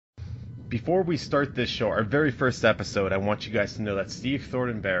Before we start this show, our very first episode, I want you guys to know that Steve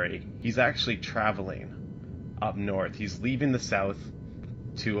Thortonberry, he's actually traveling up north. He's leaving the South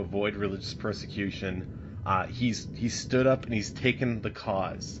to avoid religious persecution. He's stood up and he's taken the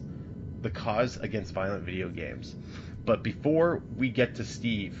cause against violent video games. But before we get to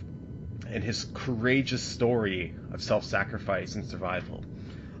Steve and his courageous story of self-sacrifice and survival,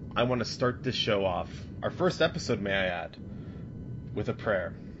 I want to start this show off, our first episode, may I add, with a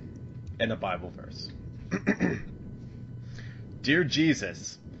prayer and a Bible verse. Dear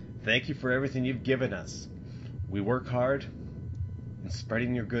Jesus, thank you for everything you've given us. We work hard in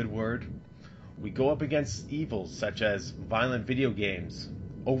spreading your good word. We go up against evils such as violent video games,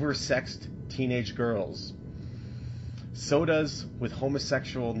 oversexed teenage girls, sodas with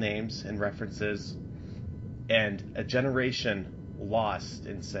homosexual names and references, and a generation lost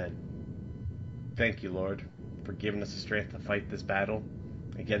in sin. Thank you, Lord, for giving us the strength to fight this battle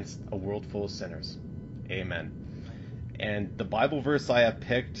against a world full of sinners. Amen. And the Bible verse I have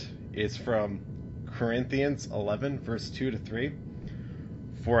picked is from Corinthians 11, verse 2 to 3.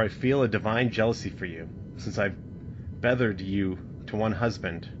 For I feel a divine jealousy for you, since I've bethered you to one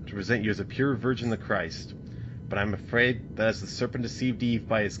husband, to present you as a pure virgin to Christ. But I'm afraid that as the serpent deceived Eve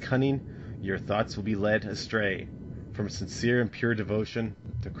by his cunning, your thoughts will be led astray from sincere and pure devotion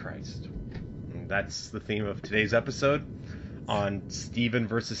to Christ. And that's the theme of today's episode on Stephen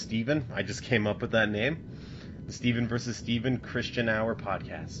versus Stephen. I just came up with that name. The Stephen versus Stephen Christian Hour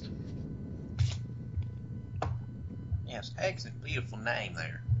podcast. Yes, excellent, beautiful name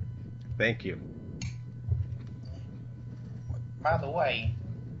there. Thank you. By the way,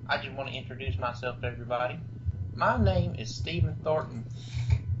 I just want to introduce myself to everybody. My name is Stephen Thornton.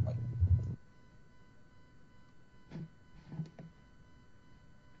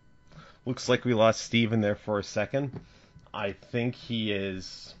 Looks like we lost Stephen there for a second. I think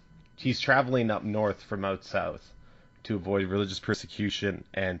he's traveling up north from out south to avoid religious persecution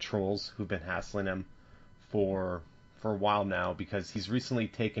and trolls who've been hassling him for a while now, because he's recently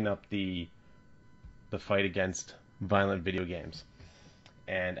taken up the fight against violent video games.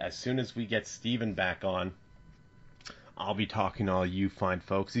 And as soon as we get Stephen back on, I'll be talking to all you fine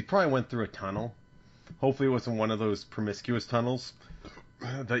folks. He probably went through a tunnel. Hopefully it wasn't one of those promiscuous tunnels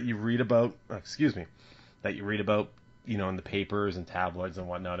that you read about, you know, in the papers and tabloids and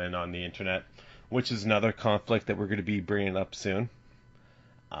whatnot and on the internet, which is another conflict that we're going to be bringing up soon.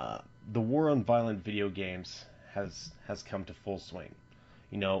 The war on violent video games has come to full swing.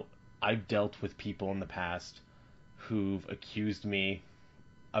 You know, I've dealt with people in the past who've accused me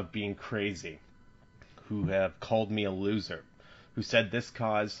of being crazy, who have called me a loser, who said this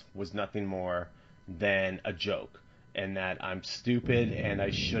cause was nothing more than a joke, and that I'm stupid and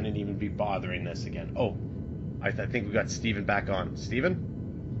I shouldn't even be bothering this again. Oh, I think we got Stephen back on.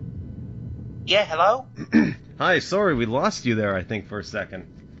 Stephen? Yeah, hello? Hi, sorry, we lost you there, I think, for a second.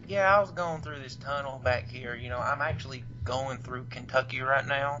 Yeah, I was going through this tunnel back here. You know, I'm actually going through Kentucky right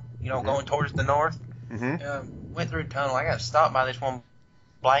now, you know, going towards the north. Went through a tunnel. I got stopped by this one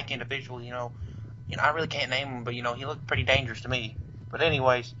black individual, you know, I really can't name him, but, you know, he looked pretty dangerous to me. But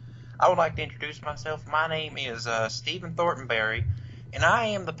anyways, I would like to introduce myself. My name is Stephen Thortonberry, and I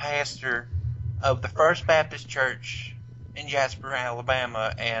am the pastor of the First Baptist Church in Jasper,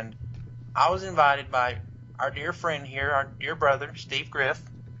 Alabama. And I was invited by our dear friend here, our dear brother, Steve Griff,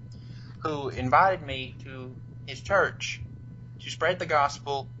 who invited me to his church to spread the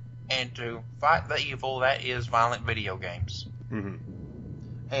gospel and to fight the evil that is violent video games.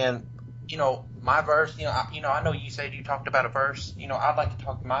 And, you know, my verse, I know you said you talked about a verse. You know, I'd like to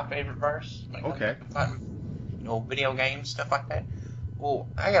talk to my favorite verse. Okay. Fighting, you know, video games, stuff like that. Well,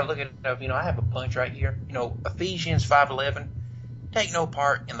 I got to look it up. You know, I have a bunch right here. You know, Ephesians 5:11. Take no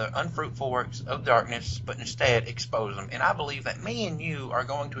part in the unfruitful works of darkness, but instead expose them. And I believe that me and you are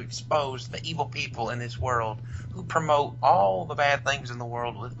going to expose the evil people in this world who promote all the bad things in the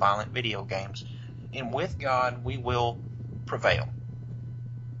world with violent video games. And with God, we will prevail.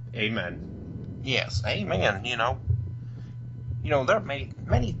 Amen. Yes, amen. You know, there are many.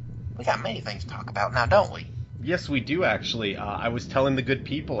 We got many things to talk about now, don't we? Yes, we do, actually. I was telling the good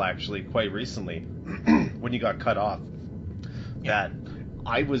people, actually, quite recently, when you got cut off, that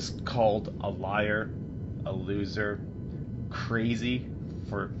I was called a liar, a loser, crazy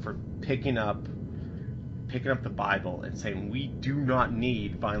for picking up the Bible and saying we do not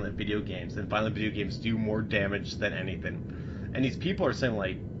need violent video games, and violent video games do more damage than anything. And these people are saying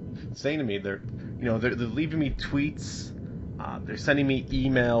to me, they're leaving me tweets, they're sending me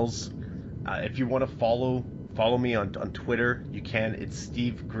emails. If you want to follow me on Twitter, you can. It's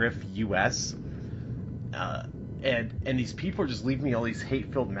Steve Griff US. And these people are just leaving me all these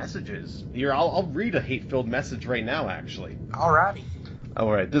hate-filled messages. Here, I'll read a hate-filled message right now, actually. Alrighty.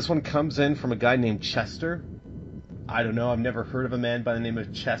 Alright, this one comes in from a guy named Chester. I don't know, I've never heard of a man by the name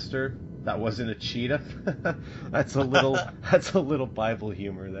of Chester. That wasn't a cheetah. That's a little Bible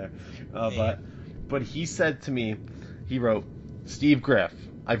humor there. But he said to me, he wrote, Steve Griff,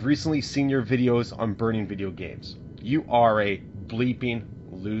 I've recently seen your videos on burning video games. You are a bleeping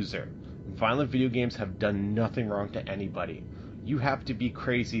loser. Violent video games have done nothing wrong to anybody. You have to be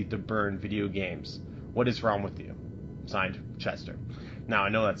crazy to burn video games. What is wrong with you? Signed, Chester. Now, I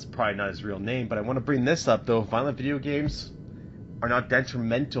know that's probably not his real name, but I want to bring this up, though. Violent video games are not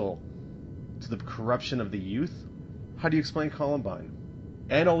detrimental to the corruption of the youth. How do you explain Columbine?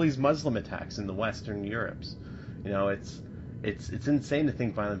 And all these Muslim attacks in the Western Europes. You know, it's insane to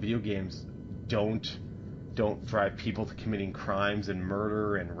think violent video games don't drive people to committing crimes and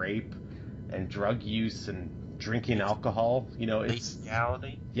murder and rape and drug use and drinking alcohol. You know, it's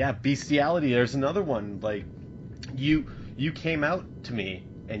bestiality. Yeah, bestiality. There's another one. Like, you came out to me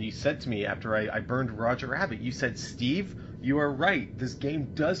and you said to me after I burned Roger Rabbit, you said, Steve, you are right. This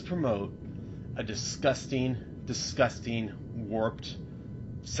game does promote a disgusting, warped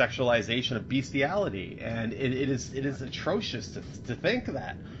sexualization of bestiality, and it is atrocious to think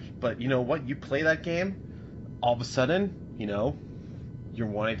that. But you know what? You play that game, all of a sudden, you know, you're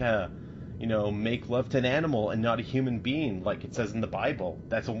wanting to, you know, make love to an animal and not a human being, like it says in the Bible.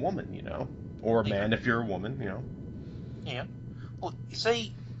 That's a woman, you know, or a man if you're a woman, you know. Yeah. Well, you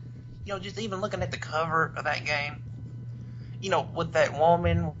see, you know, just even looking at the cover of that game, you know, with that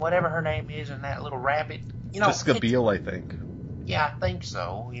woman, whatever her name is, and that little rabbit, you know, Jessica Biel, I think. Yeah, I think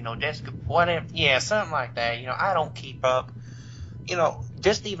so. You know, Jessica, whatever, yeah, something like that. You know, I don't keep up. You know,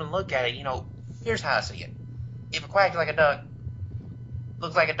 just even look at it. You know, here's how I see it. If it quacks like a duck,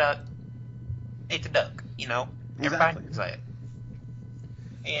 looks like a duck, it's a duck. You know, everybody can say it.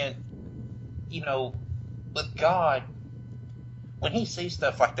 And you know, with God, when He sees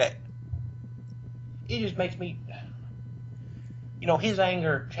stuff like that, it just makes me, you know, His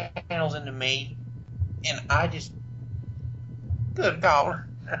anger channels into me, and I just, good God,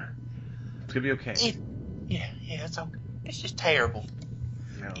 it's gonna be okay. Yeah, it's okay. It's just terrible.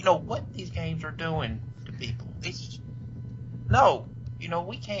 Yeah. You know what these games are doing to people. It's just, no. You know,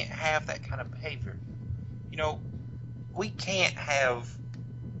 we can't have that kind of behavior. You know, we can't have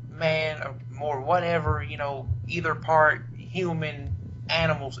man or whatever, you know, either part human,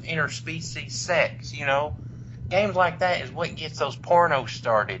 animals, interspecies sex, you know. Games like that is what gets those pornos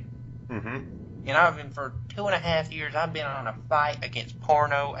started. Mm-hmm. And I've been, for 2.5 years, I've been on a fight against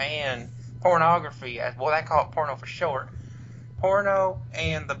porno and pornography, as well, they call it porno for short. Porno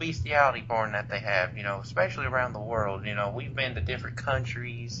and the bestiality porn that they have, you know, especially around the world. You know, we've been to different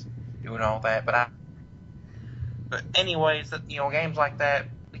countries doing all that, but anyways, you know, games like that,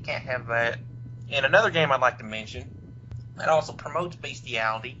 we can't have that. And another game I'd like to mention that also promotes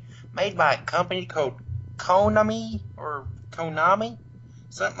bestiality, made by a company called Konami,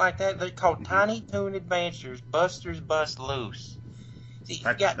 something like that. They're called Tiny Toon Adventures Busters Bust Loose. See,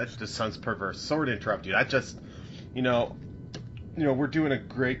 that just sounds perverse. Sorry to interrupt you. That just, you know, we're doing a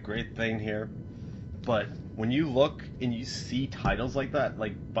great thing here, but when you look and you see titles like that,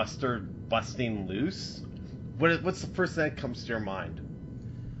 like Busting Loose, what's the first thing that comes to your mind?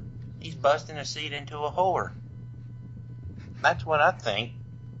 He's busting a seed into a whore. That's what I think.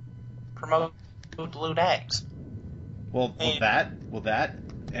 Promote lewd acts. Well, that,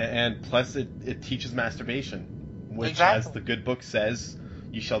 and plus it teaches masturbation, which, exactly, as the good book says,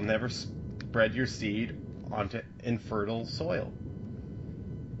 you shall never spread your seed onto infertile soil.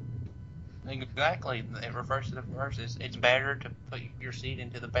 Exactly. It refers to the verse. It's better to put your seed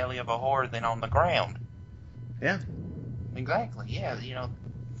into the belly of a whore than on the ground. Yeah. Exactly. Yeah. You know,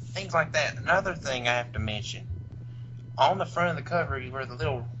 things like that. Another thing I have to mention, on the front of the cover, you wear the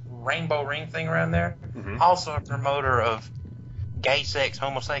little rainbow ring thing around there. Mm-hmm. Also a promoter of gay sex,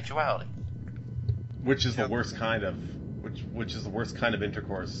 homosexuality. Which is the worst kind of, which is the worst kind of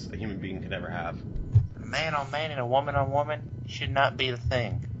intercourse a human being could ever have. Man on man and a woman on woman should not be the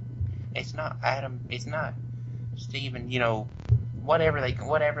thing. It's not, Adam. It's not, Stephen. You know, whatever they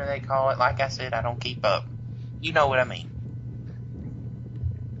call it. Like I said, I don't keep up. You know what I mean.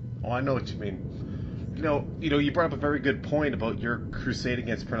 Oh, I know what you mean. You know, you brought up a very good point about your crusade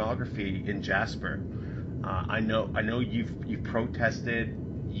against pornography in Jasper. I know you've protested.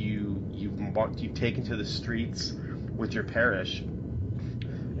 You've taken to the streets with your parish.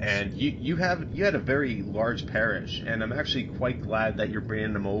 And you had a very large parish, and I'm actually quite glad that you're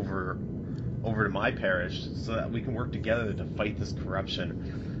bringing them over to my parish so that we can work together to fight this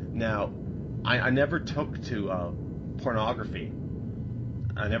corruption. Now, I never took to pornography.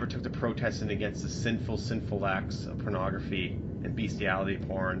 I never took to protesting against the sinful acts of pornography and bestiality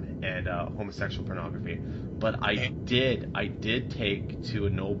porn and homosexual pornography. But I did take to a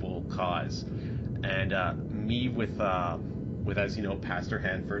noble cause. And me with as you know, Pastor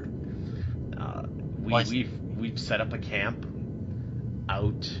Hanford, we've set up a camp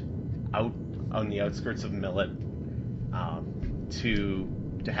out on the outskirts of Millet to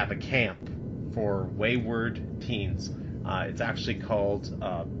have a camp for wayward teens. It's actually called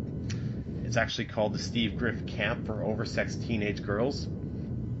the Steve Griff Camp for Oversexed Teenage Girls,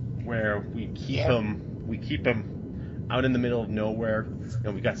 where we keep them out in the middle of nowhere. You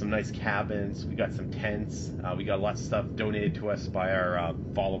know, we got some nice cabins, we got some tents, we got lots of stuff donated to us by our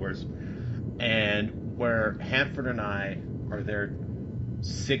followers, and where Hanford and I are there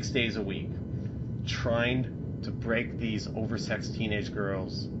 6 days a week, trying to break these oversexed teenage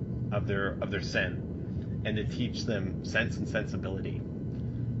girls of their sin, and to teach them sense and sensibility,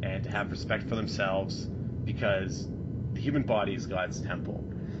 and to have respect for themselves, because the human body is God's temple.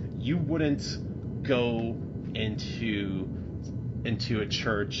 You wouldn't go into a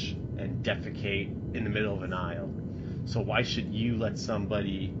church and defecate in the middle of an aisle. So why should you let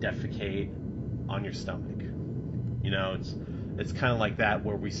somebody defecate on your stomach? You know, it's kind of like that,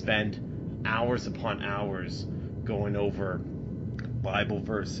 where we spend hours upon hours going over Bible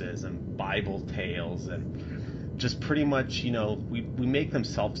verses and Bible tales, and just pretty much, you know, we make them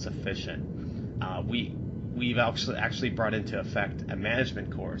self-sufficient. We've actually brought into effect a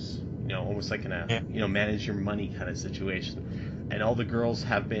management course, you know, almost like in a manage your money kind of situation. And all the girls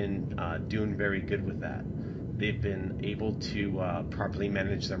have been doing very good with that. They've been able to properly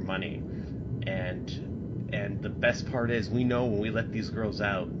manage their money, and the best part is, we know when we let these girls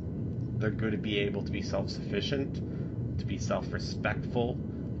out, they're going to be able to be self-sufficient, to be self-respectful,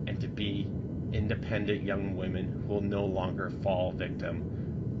 and to be independent young women who will no longer fall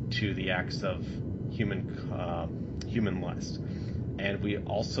victim to the acts of human lust. And we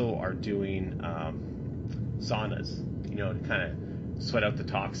also are doing saunas, you know, to kind of sweat out the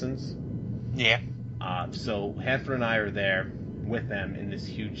toxins. Yeah. So Hanford and I are there with them in this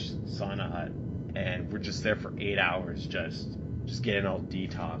huge sauna hut, and we're just there for 8 hours, just getting all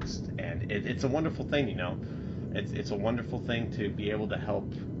detoxed. And it's a wonderful thing, you know. It's a wonderful thing to be able to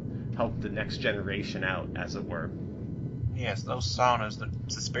help the next generation out, as it were. Yes, those saunas,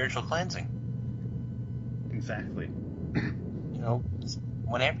 it's a spiritual cleansing. Exactly. You know,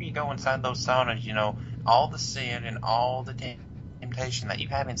 whenever you go inside those saunas, you know, all the sin and all the temptation that you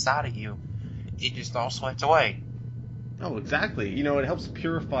have inside of you, it just all sweats away. Oh, exactly. You know, it helps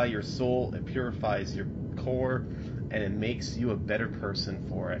purify your soul, it purifies your core, and it makes you a better person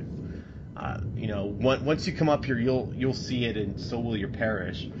for it. You know, once you come up here, you'll see it, and so will your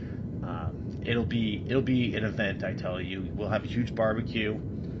parish. It'll be an event, I tell you. We'll have a huge barbecue,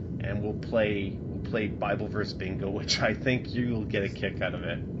 and we'll play Bible verse bingo, which I think you'll get a kick out of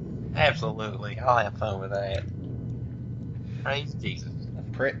it. Absolutely, I'll have fun with that. Praise Jesus.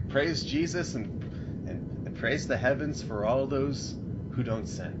 Praise Jesus, and praise the heavens for all those who don't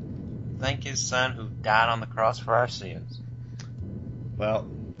sin. Thank His Son who died on the cross for our sins. Well,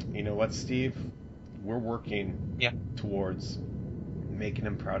 you know what, Steve? We're working towards making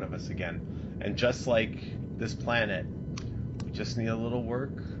Him proud of us again. And just like this planet, we just need a little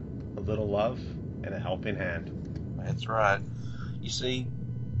work, a little love, and a helping hand. That's right. You see,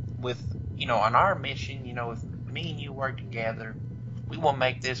 on our mission, you know, if me and you work together, we will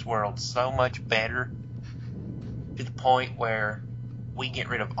make this world so much better, to the point where we get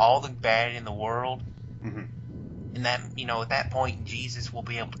rid of all the bad in the world. Mm-hmm. And that, you know, at that point, Jesus will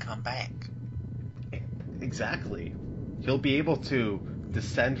be able to come back. Exactly. He'll be able to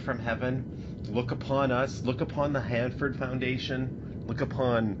descend from heaven, look upon us, look upon the Hanford Foundation, look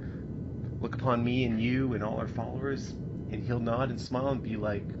upon me and you and all our followers, and He'll nod and smile and be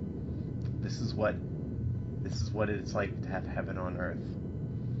like, this is what it's like to have heaven on earth.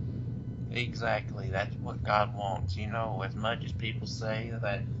 Exactly. That's what God wants. You know, as much as people say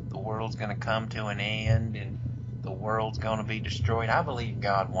that the world's going to come to an end and the world's going to be destroyed, I believe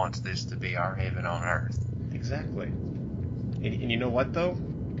God wants this to be our heaven on earth. Exactly. And you know what, though?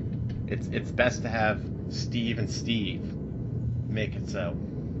 It's best to have Steve and Steve make it so.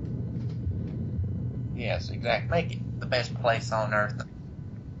 Yes, exactly. Make it the best place on earth,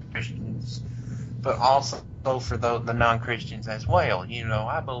 Christians, but also for the non-Christians as well. You know,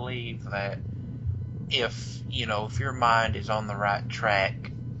 I believe that if your mind is on the right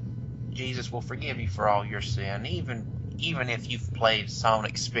track, Jesus will forgive you for all your sin, even if you've played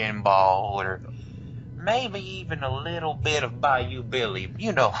Sonic Spinball or maybe even a little bit of Bayou Billy.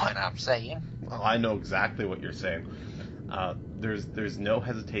 You know what I'm saying. Oh, I know exactly what you're saying. There's no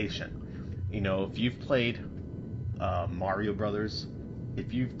hesitation. You know, if you've played Mario Brothers,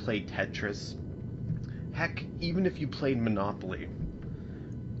 if you've played Tetris, heck, even if you played Monopoly,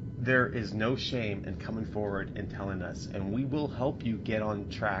 there is no shame in coming forward and telling us, and we will help you get on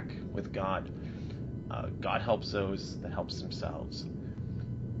track with God. God helps those that helps themselves.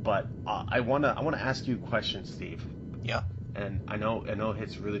 But I wanna ask you a question, Steve. Yeah. And I know it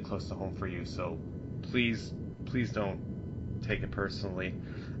hits really close to home for you, so please don't take it personally.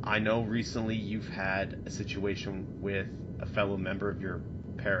 I know recently you've had a situation with a fellow member of your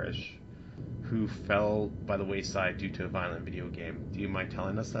parish who fell by the wayside due to a violent video game. Do you mind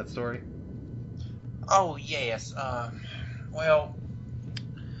telling us that story? Oh, yes. Well,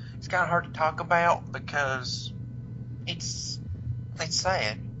 it's kind of hard to talk about because it's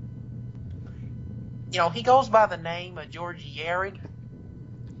sad. You know, he goes by the name of Georgie Yared.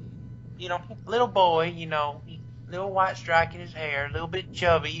 You know, little boy, you know, little white stripe in his hair, a little bit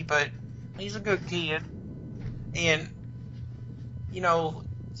chubby, but he's a good kid. And, you know,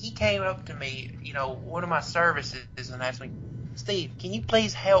 he came up to me, you know, one of my services and asked me, Steve, can you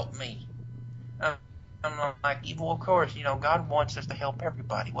please help me? I'm like, well, of course, you know, God wants us to help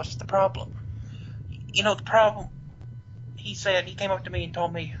everybody. What's the problem? You know, the problem, he said, he came up to me and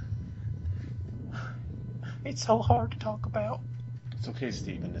told me, it's so hard to talk about. It's okay,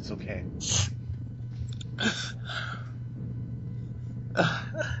 Stephen. It's okay.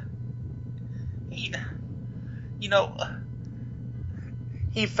 You know,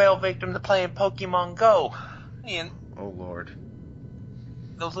 he fell victim to playing Pokemon Go. And oh, Lord.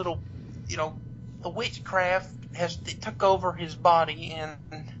 Those little, you know, the witchcraft it took over his body, and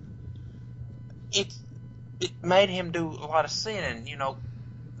it made him do a lot of sinning. You know,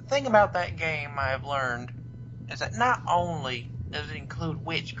 the thing about that game I have learned is that not only does it include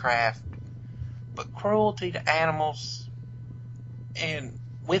witchcraft, but cruelty to animals. And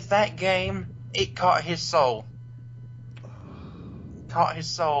with that game, it caught his soul.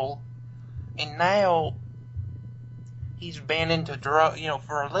 And now he's been into drug. You know,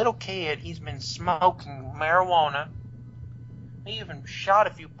 for a little kid, he's been smoking marijuana. He even shot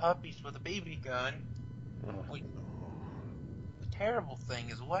a few puppies with a BB gun. A terrible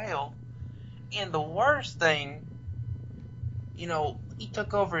thing as well. And the worst thing, you know, he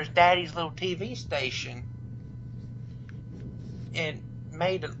took over his daddy's little TV station and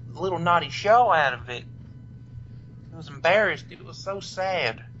made a little naughty show out of it. He was embarrassed. It was so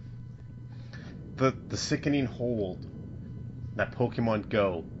sad. The sickening hold that Pokemon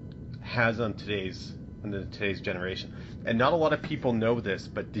Go has on today's generation. And not a lot of people know this,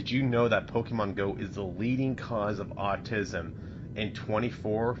 but did you know that Pokemon Go is the leading cause of autism in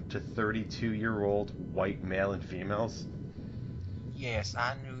 24 to 32-year-old white male and females? Yes,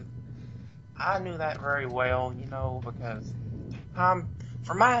 I knew that very well, you know, because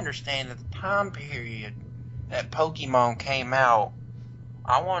from my understanding, the time period that Pokemon came out,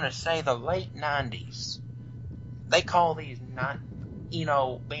 I want to say the late 90s. They call these not, you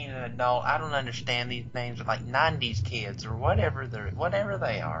know, being an adult, I don't understand these names of like 90s kids or whatever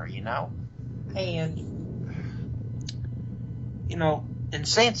they are, you know. And you know, and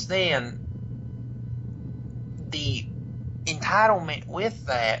since then the entitlement with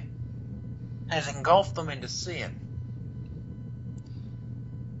that has engulfed them into sin.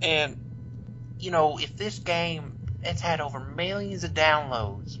 And you know, if this game, it's had over millions of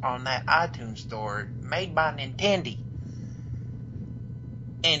downloads on that iTunes store made by Nintendo.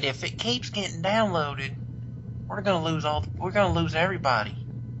 And if it keeps getting downloaded, we're gonna lose everybody.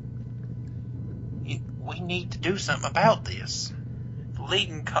 We need to do something about this.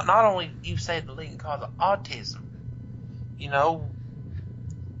 Not only you said the leading cause of autism, you know,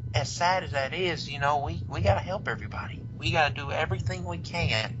 as sad as that is, you know, we gotta help everybody. We gotta do everything we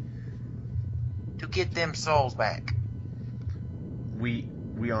can to get them souls back. We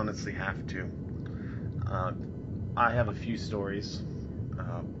honestly have to. I have a few stories.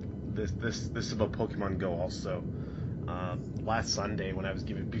 This is about Pokemon Go also. Last Sunday when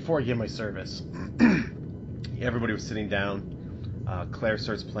before I gave my service, everybody was sitting down. Claire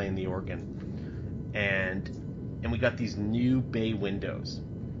starts playing the organ, and we got these new bay windows.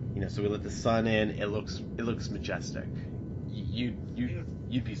 You know, so we let the sun in. It looks majestic.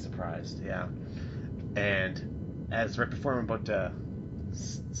 You'd be surprised, yeah. And as right before I'm about to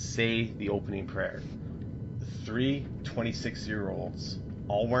say the opening prayer, 3 26-year-olds,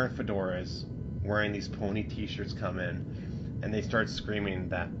 all wearing fedoras, wearing these pony t-shirts, come in, and they start screaming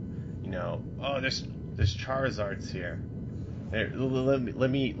that, you know, oh, there's Charizards here. Let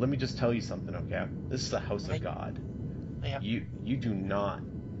me just tell you something, okay? This is the house of God. Yeah. You do not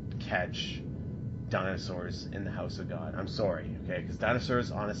catch dinosaurs in the house of God. I'm sorry, okay? Because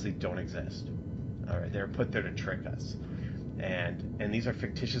dinosaurs honestly don't exist. All right, they're put there to trick us, and these are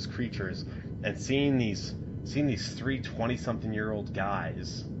fictitious creatures. And seeing these 20-something-year-old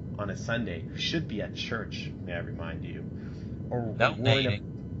guys on a Sunday who should be at church, may I remind you, or worrying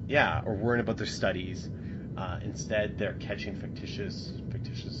about their studies. Instead, they're catching fictitious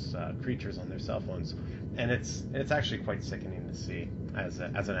creatures on their cell phones, and it's actually quite sickening to see as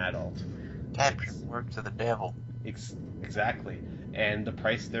an adult. Capture works of the devil. Exactly, and the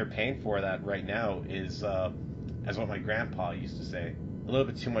price they're paying for that right now is, as what my grandpa used to say, a little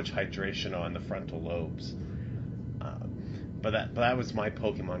bit too much hydration on the frontal lobes. But that was my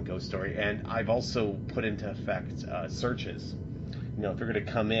Pokemon Go story, and I've also put into effect searches. If you're going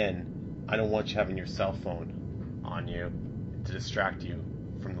to come in, I don't want you having your cell phone on you to distract you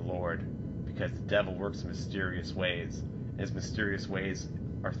from the Lord, because the devil works in mysterious ways. And his mysterious ways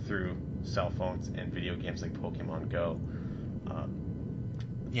are through cell phones and video games like Pokemon Go.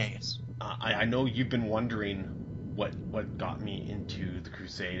 Yes. I know you've been wondering what got me into the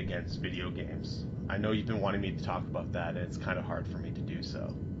crusade against video games. I know you've been wanting me to talk about that, and it's kind of hard for me to do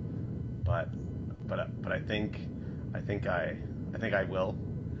so. But I think I will.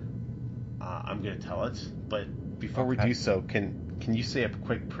 I'm gonna tell it. But before we do so, can you say a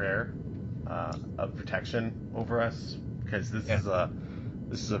quick prayer of protection over us? Because this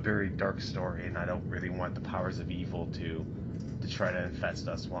is a very dark story, and I don't really want the powers of evil to try to infest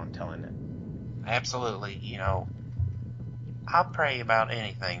us while I'm telling it. Absolutely. I'll pray about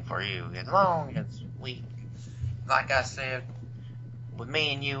anything for you, as long as we, like I said, with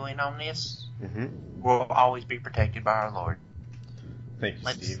me and you in on this, we'll always be protected by our Lord. Thank you,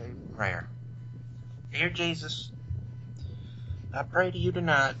 Let's Steve. say prayer. Dear Jesus, I pray to you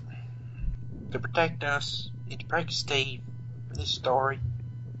tonight to protect us and to pray to Steve for this story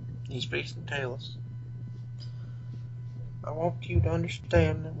he's fixing to tell us. I want you to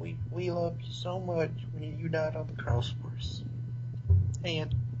understand that we love you so much when you died on the cross for us.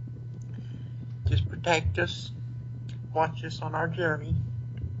 And just protect us, watch us on our journey,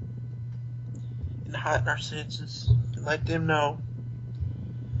 and heighten our senses, and let them know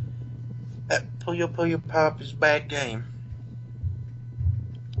that Puyo Pop is a bad game.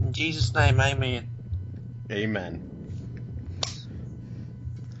 In Jesus' name, amen. Amen.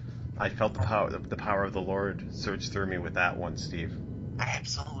 I felt the power of the Lord surge through me with that one, Steve.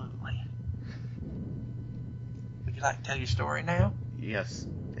 Absolutely. Would you like to tell your story now? Yes,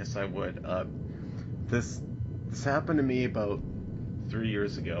 I would. This happened to me about 3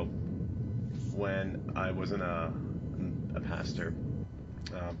 years ago when I wasn't a pastor.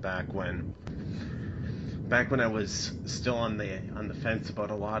 Back when I was still on the fence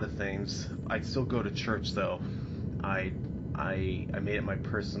about a lot of things. I'd still go to church though. I made it my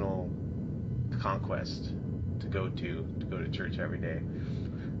personal conquest to go to church every day,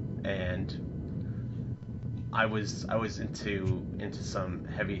 and I was into some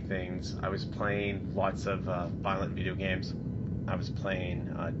heavy things. I was playing lots of violent video games. I was playing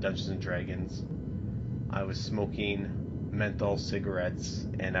Dungeons and Dragons. I was smoking menthol cigarettes,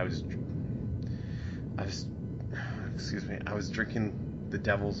 and I was drinking the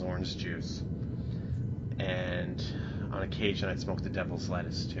devil's orange juice. And on occasion, I'd smoke the devil's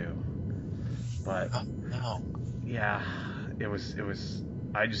lettuce too. But no. Yeah, it was.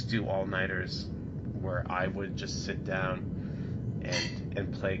 I just do all-nighters where I would just sit down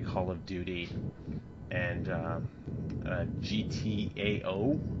and play Call of Duty and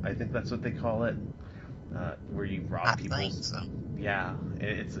GTAO, I think that's what they call it, where you rob people. I think so. Yeah,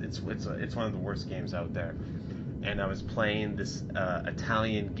 it's one of the worst games out there. And I was playing this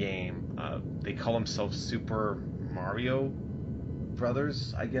Italian game. They call themselves Super Mario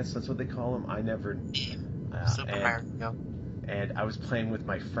Brothers, I guess that's what they call them. I never. Super Mario. And I was playing with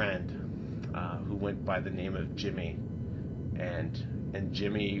my friend, who went by the name of Jimmy, and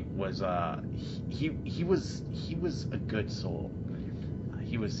Jimmy was he was a good soul.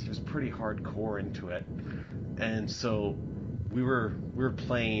 He was pretty hardcore into it, and so we were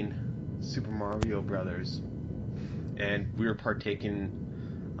playing Super Mario Brothers, and we were partaking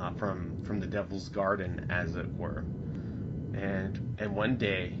from the Devil's Garden, as it were, and one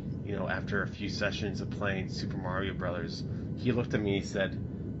day, after a few sessions of playing Super Mario Brothers, he looked at me and he said,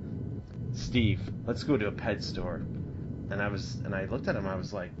 "Steve, let's go to a pet store." And I looked at him. I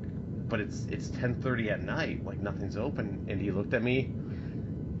was like, "But it's 10:30 at night. Like, nothing's open." And he looked at me,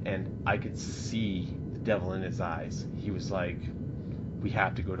 and I could see the devil in his eyes. He was like, "We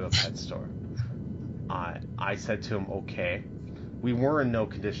have to go to a pet store." I said to him, "Okay." We were in no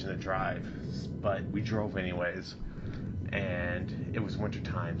condition to drive, but we drove anyways. And it was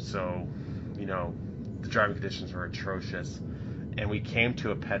wintertime, so the driving conditions were atrocious. And we came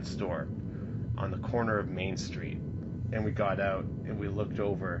to a pet store on the corner of Main Street. And we got out and we looked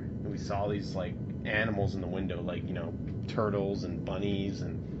over and we saw these like animals in the window, like, turtles and bunnies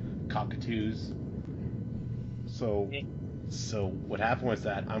and cockatoos. So what happened was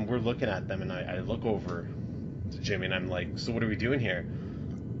that we're looking at them, and I look over to Jimmy and I'm like, so what are we doing here?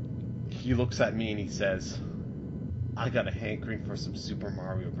 He looks at me and he says, I got a hankering for some Super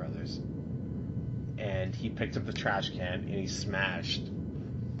Mario Brothers. And he picked up the trash can and he smashed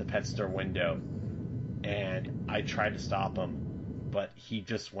the pet store window. And I tried to stop him, but he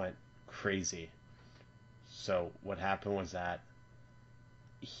just went crazy. So what happened was that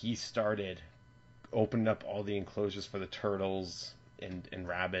he started opening up all the enclosures for the turtles and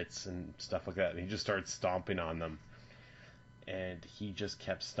rabbits and stuff like that. And he just started stomping on them. And he just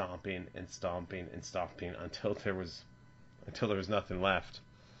kept stomping and stomping and stomping until there was nothing left.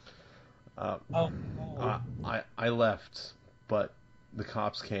 I left, but the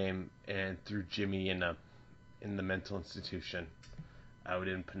cops came and threw Jimmy in the mental institution out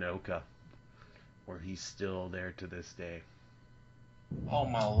in Pinoca, where he's still there to this day. Oh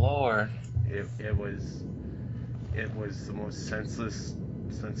my lord! It was the most senseless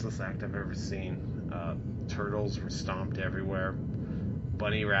act I've ever seen. Turtles were stomped everywhere.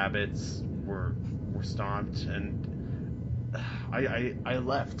 Bunny rabbits were stomped, and I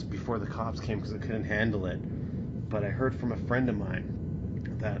left before the cops came because I couldn't handle it. But I heard from a friend of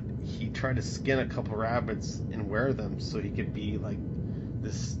mine that he tried to skin a couple rabbits and wear them so he could be like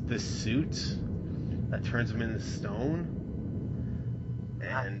this suit that turns him into stone.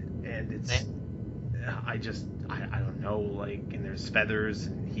 And it's I don't know, like, and there's feathers,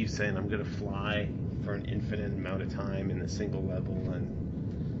 and he's saying I'm gonna fly for an infinite amount of time in a single level,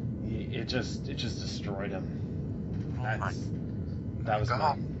 and it just destroyed him.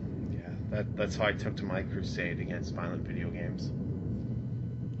 That's how I took to my crusade against violent video games.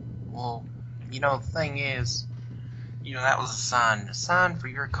 Well, the thing is, that was a sign for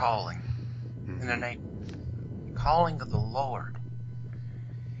your calling. In the name, calling of the Lord.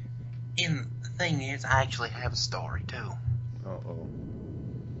 And the thing is, I actually have a story too. Uh-oh.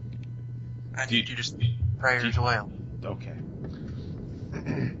 I need you to say prayer as well. Okay.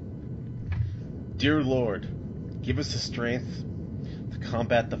 Dear Lord, give us the strength to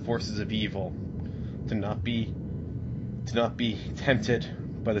combat the forces of evil, to not be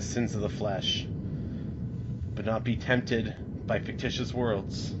tempted by the sins of the flesh, but not be tempted by fictitious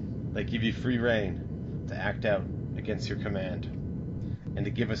worlds that give you free rein to act out against your command, and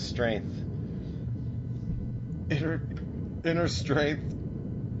to give us strength, inner strength,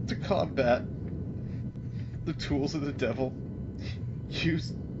 to combat the tools of the devil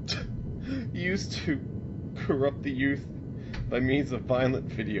used to corrupt the youth by means of violent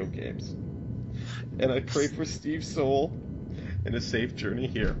video games. And I pray for Steve's soul and a safe journey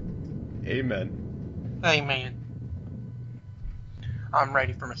here. Amen. Amen. I'm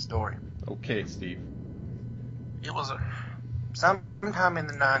ready for my story. Okay, Steve. It was sometime in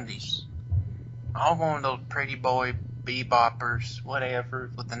the 90s. I'm one of those pretty boy beboppers, whatever,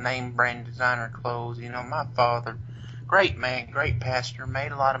 with the name brand designer clothes. My father, great man, great pastor,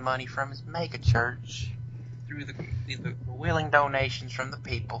 made a lot of money from his mega church through the willing donations from the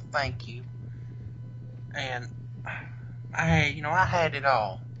people. Thank you. And I had it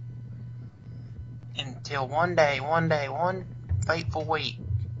all. Until one fateful week.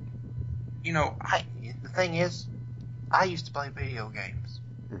 The thing is, I used to play video games.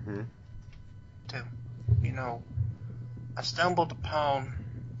 Mm-hmm. Too. I stumbled upon,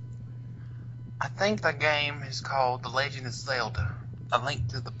 I think the game is called The Legend of Zelda, A Link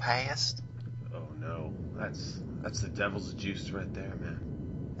to the Past. Oh no, that's the devil's juice right there,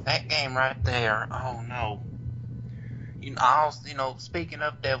 man. That game right there, oh no. Speaking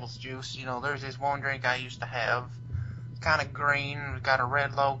of devil's juice, there's this one drink I used to have. It's kind of green, it's got a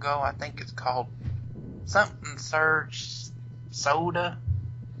red logo. I think it's called something Surge Soda.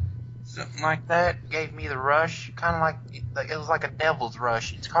 Something like that. Gave me the rush. Kind of like, it was like a devil's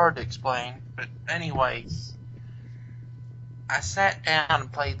rush. It's hard to explain. But anyways, I sat down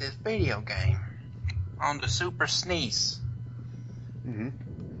and played this video game on the Super SNES. Mm-hmm.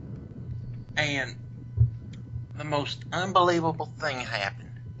 And the most unbelievable thing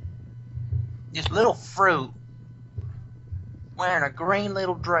happened. This little fruit wearing a green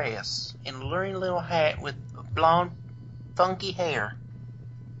little dress and a green little hat with blonde, funky hair,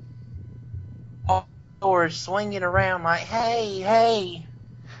 or swinging around like, hey, hey.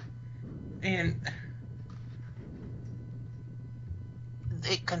 And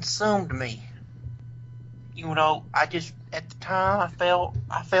it consumed me. At the time,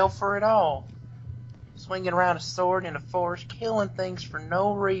 I fell for it all. swinging around a sword in a forest, killing things for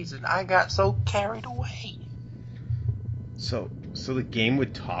no reason. I got so carried away. So the game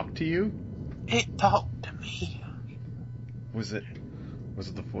would talk to you? It talked to me. Was it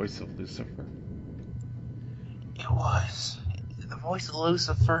the voice of Lucifer? It was the voice of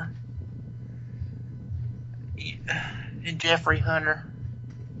Lucifer and Jeffrey Hunter.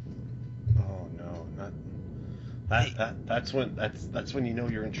 Oh no, not that's when you know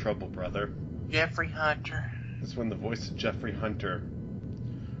you're in trouble, brother. Jeffrey Hunter. That's when the voice of Jeffrey Hunter,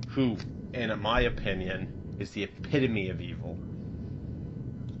 who, in my opinion, is the epitome of evil.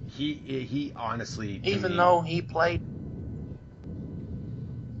 He honestly, even though he played.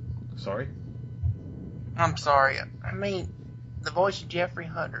 Sorry? I'm sorry. I mean, the voice of Jeffrey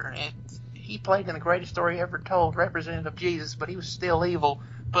Hunter. He played in the greatest story ever told, representative of Jesus, but he was still evil.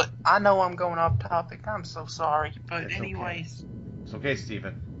 But I know I'm going off topic. I'm so sorry. But it's anyways. Okay. It's okay,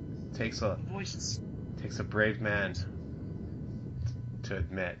 Stephen. Takes a brave man to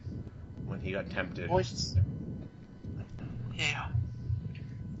admit when he got tempted. Yeah.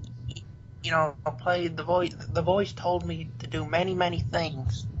 You know, I played the voice. The voice told me to do many, many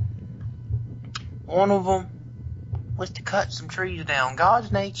things. One of them was to cut some trees down.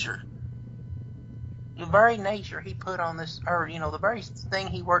 God's nature, the very nature He put on this earth, the very thing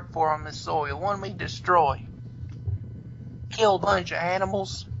He worked for on this soil, wanted me to destroy. Kill a bunch of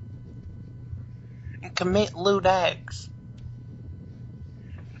animals and commit lewd acts.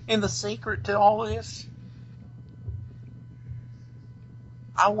 And the secret to all this,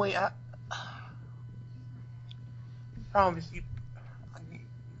 I promise you,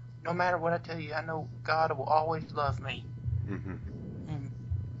 no matter what I tell you, I know God will always love me. Mm-hmm.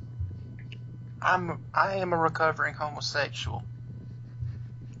 I am a recovering homosexual.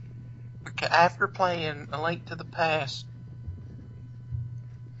 After playing A Link to the Past,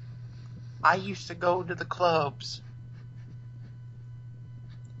 I used to go to the clubs.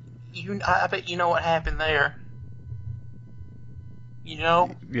 I bet you know what happened there. You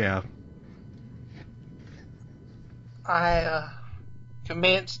know? Yeah. I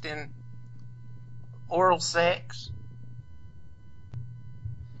commenced in oral sex,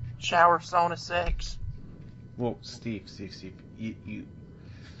 shower sauna sex. Well, Steve,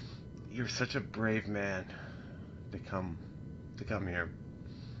 you're such a brave man to come here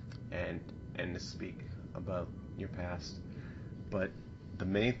and to speak about your past. But the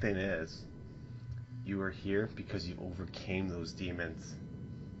main thing is, you are here because you overcame those demons,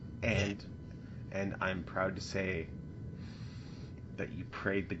 and I'm proud to say that you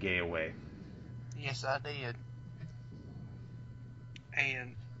prayed the gay away. Yes, I did.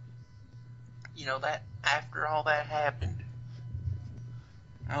 And that after all that happened,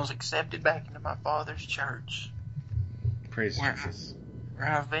 I was accepted back into my father's church. Praise Jesus. Where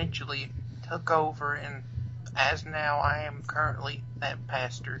I eventually took over, and as now I am currently that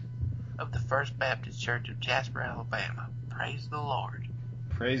pastor of the First Baptist Church of Jasper, Alabama. Praise the Lord.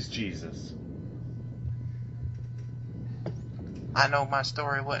 Praise Jesus. I know my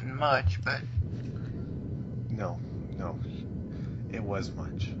story wasn't much, but... No, it was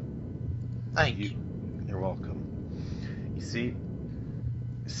much. Thank you. You're welcome. You see,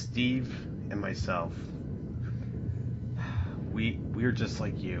 Steve and myself, we're just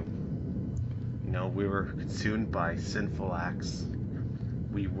like you. We were consumed by sinful acts.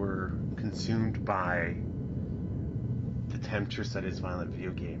 We were consumed by the temptress that is violent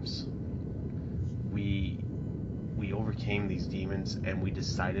video games. We overcame these demons, and we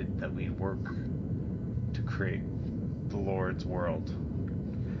decided that we'd work to create the Lord's world.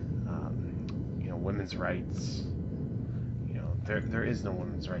 Women's rights. There is no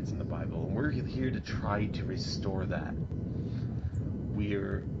women's rights in the Bible, and we're here to try to restore that.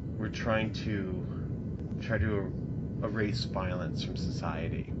 We're trying to erase violence from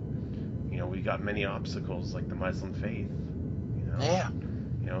society. We got many obstacles, like the Muslim faith. Yeah.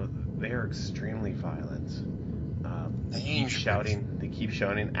 They are extremely violent. They keep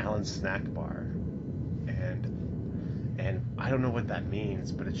shouting Alan Snack Bar, and I don't know what that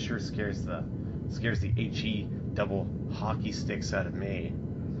means, but it sure scares the HE double hockey sticks out of me.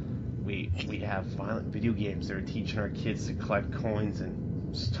 We have violent video games that are teaching our kids to collect coins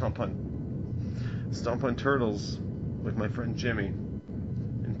and stomp on turtles with my friend Jimmy,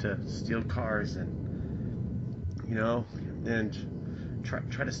 and to steal cars and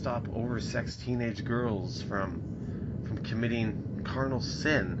try to stop oversexed teenage girls from committing carnal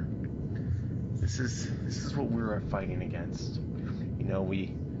sin. This is what we're fighting against.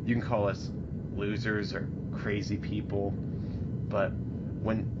 You can call us losers or crazy people, but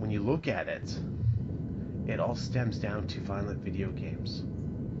when you look at it, it all stems down to violent video games.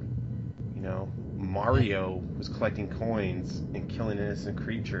 Mario was collecting coins and killing innocent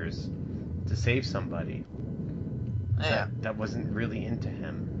creatures to save somebody. Yeah. That wasn't really into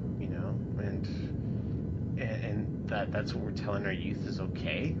him, you know, and that's what we're telling our youth is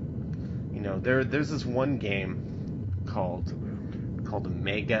okay. You know, there's this one game called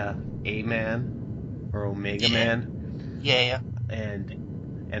Omega A-Man or Omega Man. Yeah. And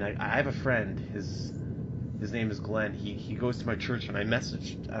I have a friend. His name is Glenn. He goes to my church, and I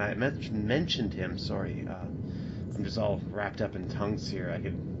mentioned him. Sorry, I'm just all wrapped up in tongues here. I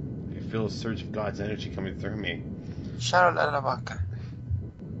could feel a surge of God's energy coming through me. Shalalabaka.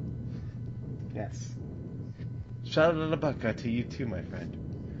 Yes. Shalalabaka to you too, my friend.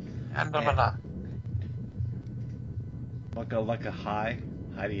 Andalala. Laka hi,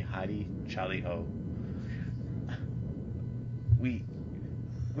 hidey, Charlie ho.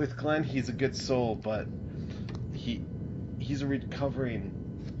 With Glenn, he's a good soul, but he's a recovering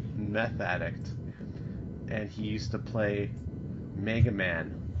meth addict, and he used to play Mega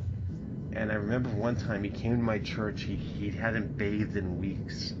Man. And I remember one time he came to my church. He hadn't bathed in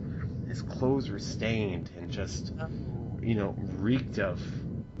weeks. His clothes were stained and just, you know, reeked of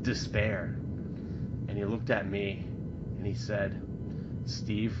despair. And he looked at me and he said,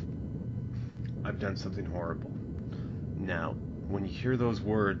 "Steve, I've done something horrible." Now, when you hear those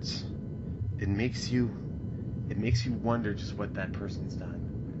words, it makes you wonder just what that person's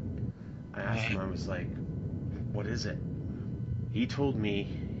done. I asked him, I was like, "What is it?" He told me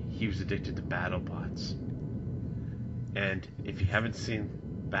he was addicted to BattleBots. And if you haven't seen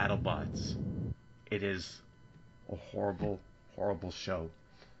BattleBots, it is a horrible, horrible show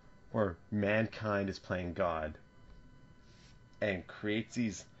where mankind is playing God and creates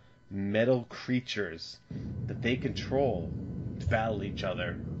these metal creatures that they control to battle each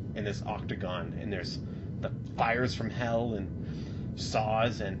other in this octagon. And there's the fires from hell and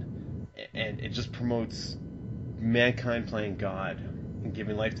saws, and it just promotes mankind playing God and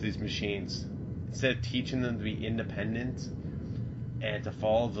giving life to these machines. Instead of teaching them to be independent and to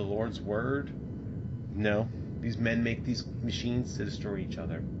follow the Lord's word, no, these men make these machines to destroy each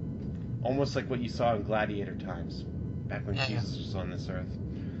other. Almost like what you saw in gladiator times, back when Jesus was on this earth.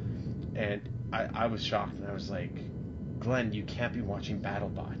 And I was shocked, and I was like, "Glenn, you can't be watching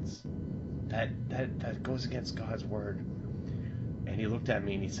BattleBots. That goes against God's word." And he looked at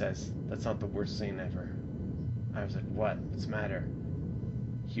me and he says, "That's not the worst thing ever." I was like, "What? What's the matter?"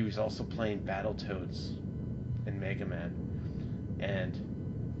 He was also playing Battletoads in Mega Man, and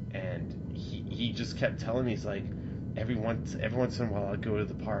he just kept telling me, he's like, every once in a while I'll go to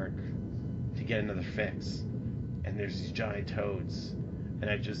the park to get another fix, and there's these giant toads, and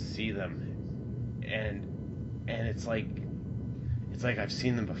I just see them, and it's like I've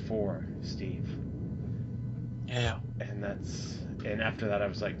seen them before, Steve. Yeah. And after that I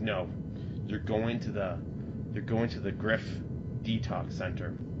was like, "No, you're going to the Griff Detox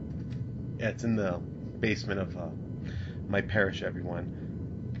Center." It's in the basement of my parish, everyone,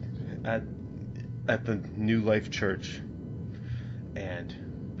 at the New Life Church. And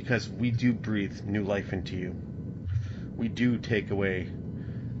because we do breathe new life into you, we do take away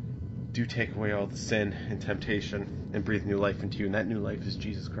all the sin and temptation and breathe new life into you, and that new life is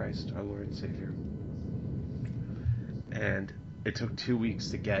Jesus Christ, our Lord and Savior. And it took 2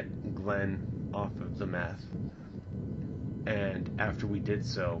 weeks to get Glenn off of the meth. And after we did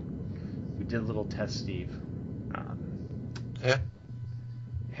so, we did a little test, Steve.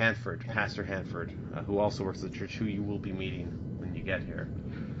 Pastor Hanford, who also works at the church, who you will be meeting when you get here.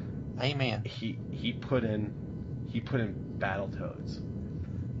 Amen. He put in Battletoads,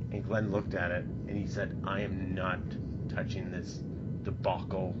 and Glenn looked at it and he said, "I am not touching this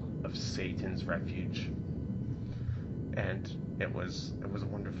debacle of Satan's refuge." And it was a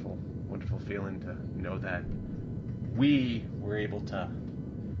wonderful feeling to know that we were able to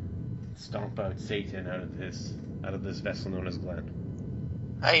stomp out Satan out of this vessel known as Glenn.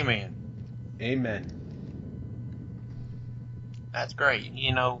 Amen. Amen. That's great.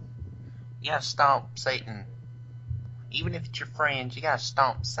 You know, you gotta stomp Satan. Even if it's your friends, you gotta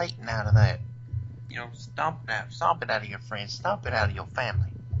stomp Satan out of that. You know, stomp it out of your friends, stomp it out of your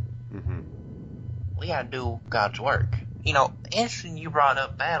family. Mm-hmm. We gotta do God's work. You know, interesting you brought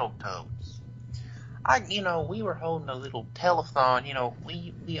up Battletoads. We were holding a little telethon. You know,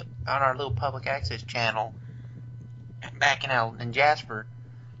 we on our little public access channel back in Jasper.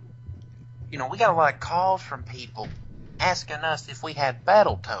 You know, we got a lot of calls from people asking us if we had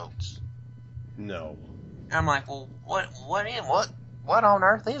Battletoads. No. I'm like, well, what on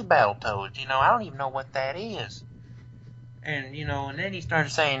earth is Battletoads? You know, I don't even know what that is. And, you know, and then he started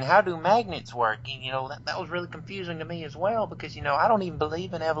saying, how do magnets work? And, you know, that was really confusing to me as well, because, you know, I don't even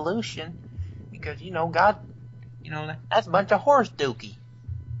believe in evolution. because, God, that's a bunch of horse dookie.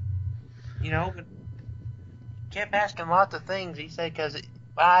 But kept asking lots of things. He said, because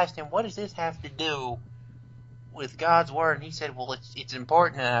I asked him, what does this have to do with God's word? And he said, well, it's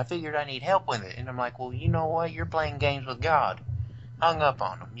important, and I figured I need help with it. And I'm like, well, you know what? You're playing games with God. Hung up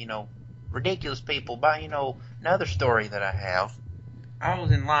on him, ridiculous people. But, another story that I have, I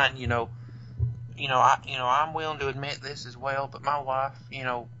was in line, I'm willing to admit this as well, but my wife,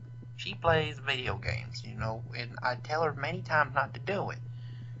 she plays video games, and I tell her many times not to do it.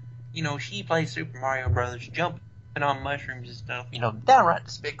 She plays Super Mario Brothers, jumping on mushrooms and stuff, downright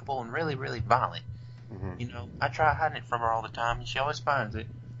despicable and really, really violent. Mm-hmm. I try hiding it from her all the time, and she always finds it.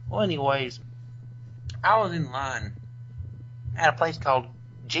 Well, anyways, I was in line at a place called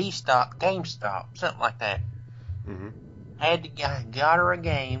GameStop, something like that. Mm-hmm. Got her a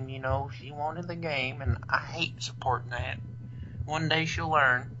game, she wanted the game, and I hate supporting that. One day she'll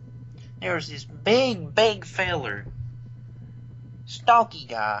learn. There was this big feller, stocky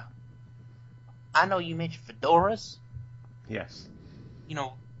guy. I know you mentioned fedoras. Yes.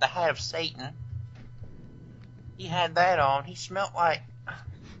 The hat of Satan. He had that on. He smelled like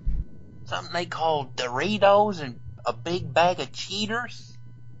something they call Doritos and a big bag of Cheaters.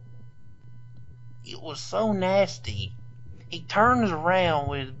 It was so nasty. He turns around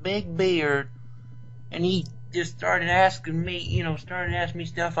with his big beard, and he just started asking me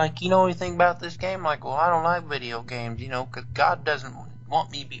stuff like, anything about this game? Like, well, I don't like video games, because God doesn't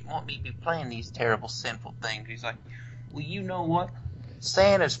want me be playing these terrible, sinful things. He's like, well, you know what?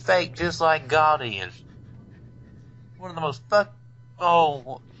 Santa's fake just like God is. One of the most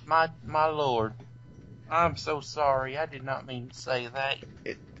oh, my Lord. I'm so sorry. I did not mean to say that.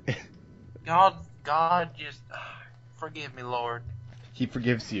 God just forgive me, Lord. He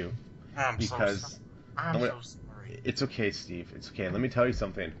forgives you. I'm so sorry. It's okay, Steve. It's okay. Let me tell you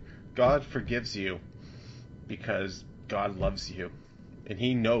something. God forgives you because God loves you. And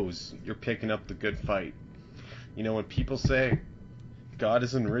He knows you're picking up the good fight. When people say God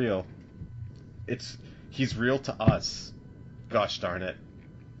isn't real, He's real to us. Gosh darn it.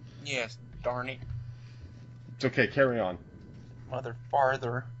 Yes, darn it. It's okay. Carry on. Mother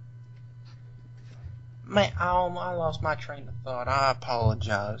farther. Man, I lost my train of thought. I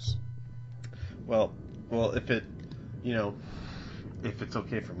apologize. Well, if it's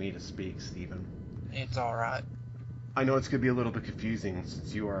okay for me to speak, Stephen. It's all right. I know it's going to be a little bit confusing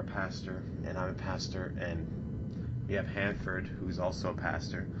since you are a pastor and I'm a pastor, and we have Hanford, who's also a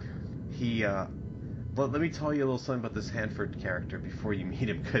pastor. But let me tell you a little something about this Hanford character before you meet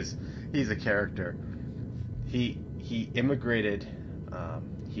him, because he's a character. He immigrated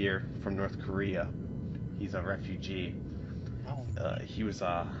here from North Korea. He's a refugee. He was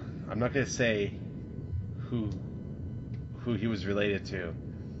I'm not going to say who he was related to,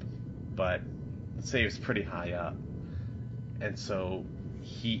 but let's say he was pretty high up. And so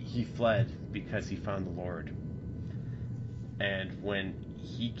he fled because he found the Lord. And when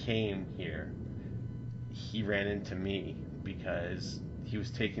he came here, he ran into me because he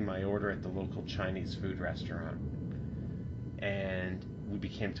was taking my order at the local Chinese food restaurant. And we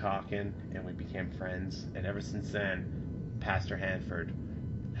became talking, and we became friends. And ever since then, Pastor Hanford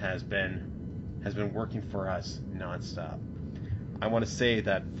has been working for us nonstop. I want to say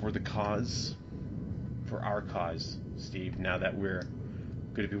that for our cause, Steve, now that we're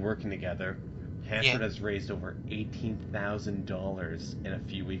going to be working together, Hanford has raised over $18,000 in a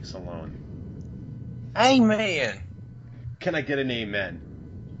few weeks alone. Amen. Can I get an amen?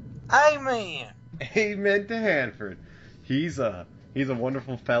 Amen. Amen to Hanford. He's a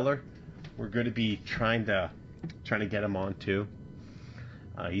wonderful feller. We're going to be trying to get him on too.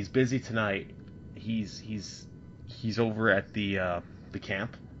 He's busy tonight. He's over at the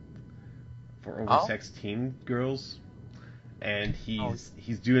camp for overseas teen girls, and he's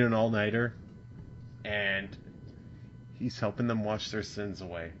doing an all-nighter, and he's helping them wash their sins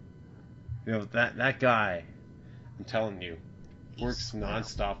away. That guy, I'm telling you, works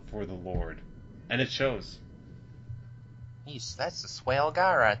nonstop for the Lord, and it shows. That's a swell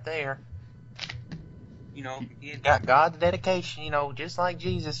guy right there. He's got God's dedication, just like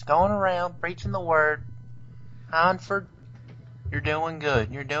Jesus, going around preaching the word. Hanford, you're doing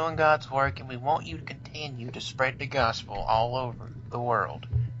good. You're doing God's work, and we want you to continue to spread the gospel all over the world.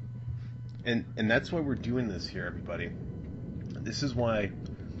 And that's why we're doing this here, everybody. This is why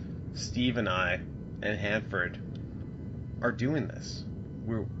Steve and I and Hanford are doing this.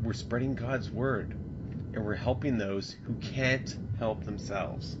 We're spreading God's word, and we're helping those who can't help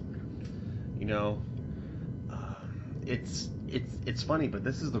themselves. It's funny, but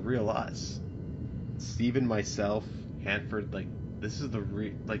this is the real us. Steve and myself, Hanford, This is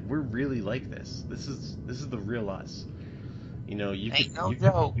we're really like this. This is the real us. You know, Ain't no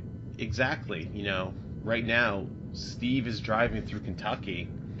joke. Exactly. You know, right now Steve is driving through Kentucky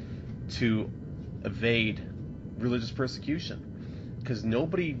to evade religious persecution because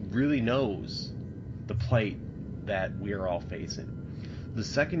nobody really knows the plight that we are all facing. The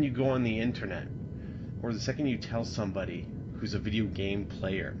second you go on the internet, or the second you tell somebody who's a video game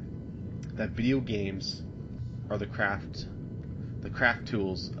player that video games are the craft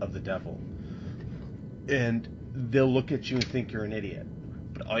tools of the devil, and they'll look at you and think you're an idiot.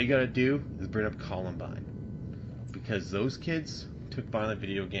 But all you gotta do is bring up Columbine, because those kids took violent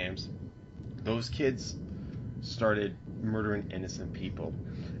video games. Those kids started murdering innocent people.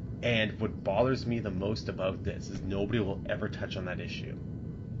 And what bothers me the most about this is nobody will ever touch on that issue.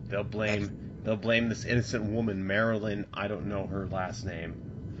 They'll blame this innocent woman, Marilyn. I don't know her last name,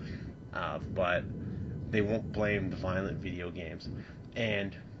 but they won't blame the violent video games.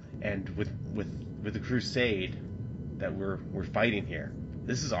 And with the crusade that we're fighting here,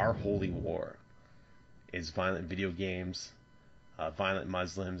 this is our holy war. Is violent video games, violent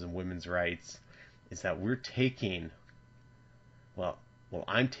Muslims, and women's rights. Is that we're taking, well,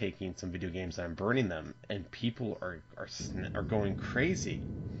 I'm taking some video games and I'm burning them, and people are going crazy.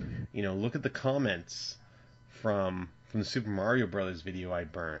 You know, look at the comments from the Super Mario Brothers video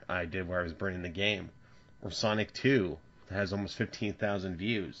I did where I was burning the game, or Sonic 2 that has almost 15,000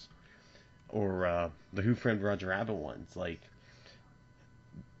 views, or the Who Framed Roger Rabbit ones. Like,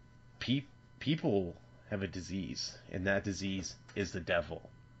 people have a disease, and that disease is the devil.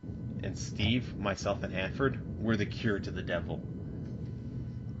 And Steve, myself, and Hanford, we're the cure to the devil.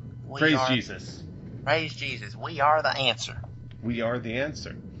 Praise Jesus. Praise Jesus. We are the answer. We are the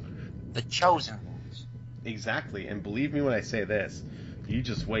answer. The chosen ones. Exactly. And believe me when I say this, you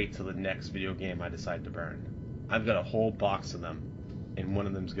just wait till the next video game I decide to burn. I've got a whole box of them, and one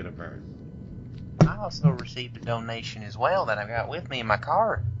of them's going to burn. I also received a donation as well that I've got with me in my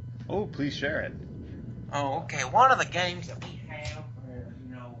card. Oh, please share it. Oh, okay. One of the games that we have,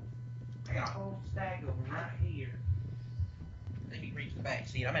 I got a whole stack of them right here. Let me reach the back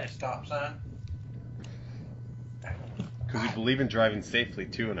seat. I'm at a stop sign. Because we believe in driving safely,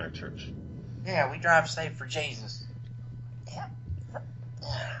 too, in our church. Yeah, we drive safe for Jesus. Yeah.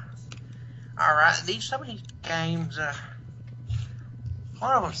 Alright, some of these games,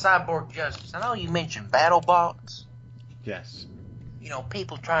 one of them, Cyborg Justice. I know you mentioned BattleBots. Yes. You know,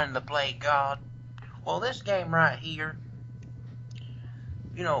 people trying to play God. Well, this game right here,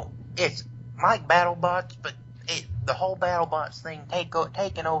 you know, it's like BattleBots, but the whole BattleBots thing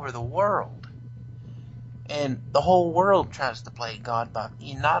taking over the world. And the whole world tries to play God by,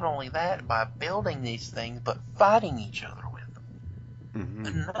 not only that, by building these things, but fighting each other with them.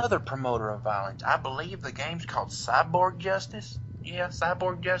 Mm-hmm. Another promoter of violence. I believe the game's called Cyborg Justice. Yeah,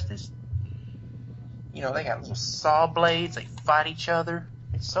 Cyborg Justice. You know, they got little saw blades. They fight each other.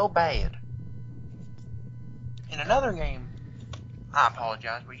 It's so bad. In another game, I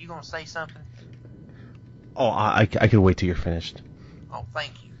apologize. Were you going to say something? Oh, I could wait till you're finished. Oh,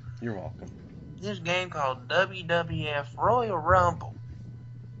 thank you. You're welcome. This game called WWF Royal Rumble.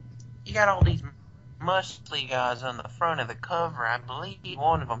 You got all these muscly guys on the front of the cover. I believe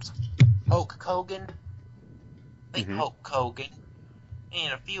one of them's Hulk Hogan. I think Hulk Hogan.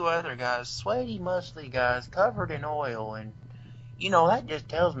 And a few other guys, sweaty, muscly guys, covered in oil. And, you know, that just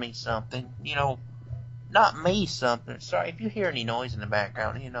tells me something. You know, not me something. Sorry, if you hear any noise in the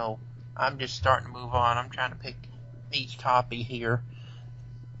background, you know, I'm just starting to move on. I'm trying to pick each topic here.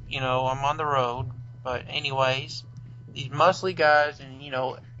 You know, I'm on the road. But anyways, these muscly guys, and, you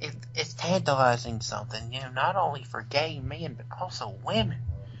know, it's tantalizing something. You know, not only for gay men, but also women.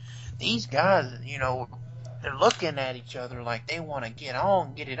 These guys, you know, they're looking at each other like they want to get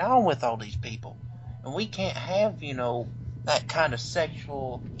it on with all these people. And we can't have, you know, that kind of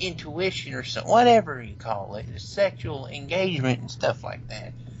sexual intuition or something, whatever you call it, sexual engagement and stuff like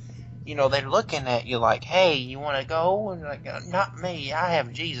that. You know, they're looking at you like, hey, you want to go? And like, not me. I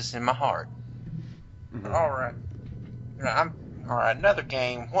have Jesus in my heart. Mm-hmm. All right. All right, another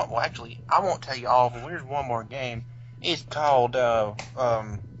game. Well, actually, I won't tell you all of them. Here's one more game. It's called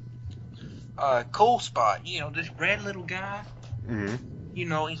Cool Spot. You know, this red little guy. Mm-hmm. You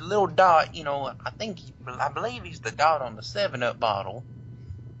know, he's a little dot. You know, I believe he's the dot on the 7-Up bottle.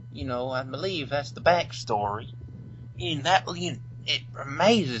 You know, I believe that's the backstory. And that, it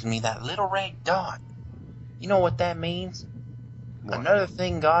amazes me, that little red dot. You know what that means? What? Another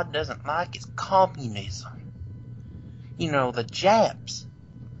thing God doesn't like is communism. You know, the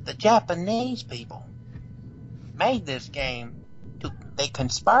Japanese people made this game. They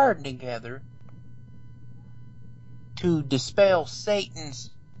conspired together to dispel Satan's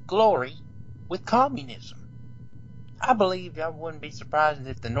glory with communism. I believe I wouldn't be surprised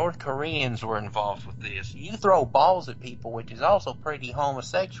if the North Koreans were involved with this. You throw balls at people, which is also pretty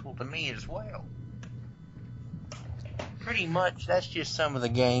homosexual to me as well. Pretty much, that's just some of the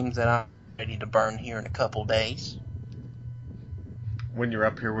games that I'm ready to burn here in a couple days. When you're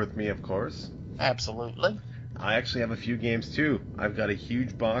up here with me, of course. Absolutely. I actually have a few games too. I've got a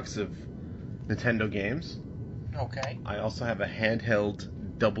huge box of Nintendo games. Okay. I also have a handheld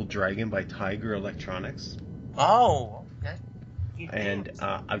Double Dragon by Tiger Electronics. Oh, okay. And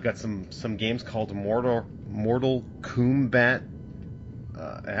I've got some games called Mortal Kombat.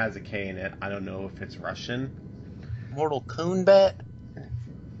 It has a K in it. I don't know if it's Russian. Mortal Kombat?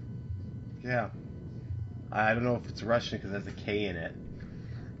 Yeah. I don't know if it's Russian because it has a K in it.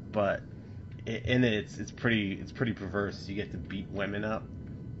 But in it, it's pretty perverse. You get to beat women up.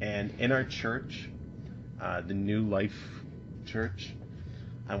 And in our church, the New Life Church,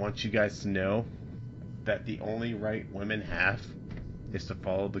 I want you guys to know that the only right women have is to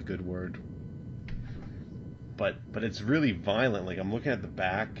follow the good word. But it's really violent. Like, I'm looking at the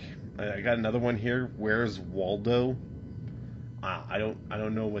back. I got another one here. Where's Waldo? I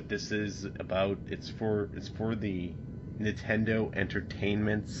don't know what this is about. It's for the Nintendo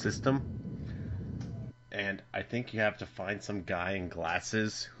Entertainment System. And I think you have to find some guy in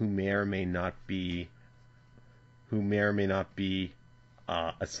glasses who may or may not be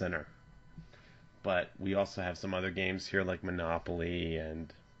a sinner. But we also have some other games here like Monopoly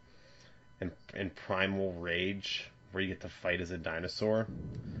and Primal Rage, where you get to fight as a dinosaur.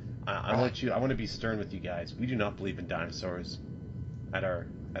 I want to be stern with you guys. We do not believe in dinosaurs at our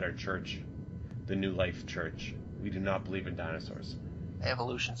church, the New Life Church. We do not believe in dinosaurs.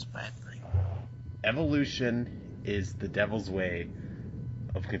 Evolution's a bad thing. Evolution is the devil's way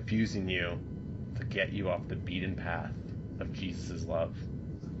of confusing you to get you off the beaten path of Jesus' love.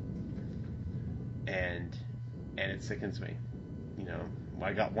 And it sickens me. You know,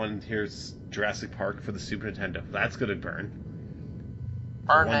 I got one here's Jurassic Park for the Super Nintendo. That's gonna burn.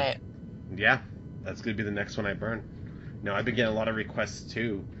 Burn that. Yeah, that's gonna be the next one I burn. Now, I've been getting a lot of requests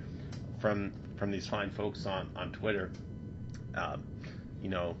too from these fine folks on Twitter. You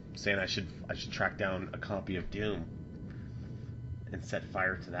know, saying I should track down a copy of Doom and set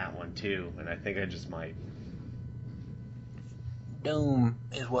fire to that one too. And I think I just might. Doom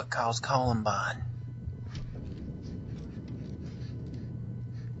is what caused Columbine.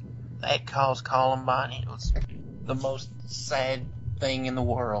 That caused Columbine. It was the most sad thing in the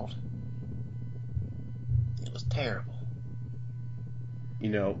world. It was terrible. You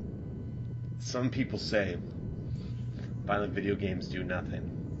know, some people say violent video games do nothing.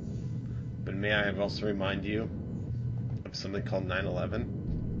 But may I also remind you of something called 9/11?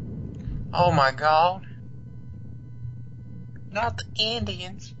 Oh my God. Not the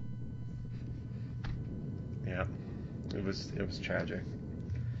Indians. Yeah, it was tragic.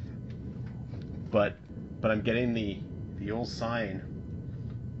 But I'm getting the old sign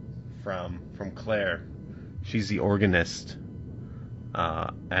from Claire. She's the organist at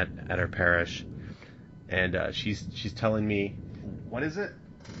our parish, and she's telling me, what is it?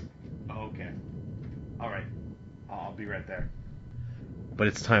 Oh, okay. All right, I'll be right there. But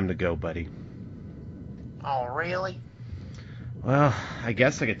it's time to go, buddy. Oh, really? Well, I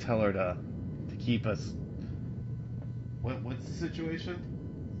guess I could tell her to keep us. What's the situation?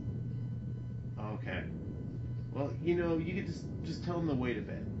 Okay. Well, you know, you could just tell them to wait a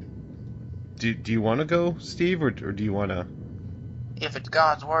bit. Do you want to go, Steve, or do you want to? If it's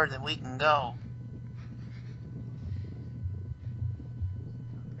God's word, then we can go.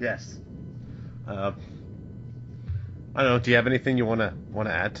 Yes. I don't know. Do you have anything you want to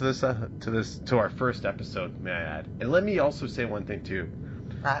add to this to our first episode? May I add? And let me also say one thing too.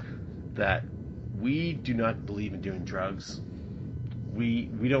 Right. That we do not believe in doing drugs. We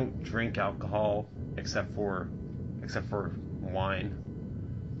don't drink alcohol except for wine.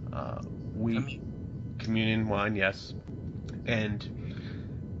 Communion wine, yes. And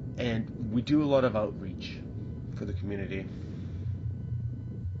we do a lot of outreach for the community.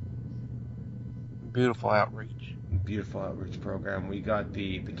 Beautiful outreach. Beautiful outreach program. We got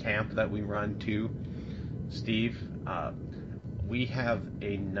the camp that we run too, Steve. We have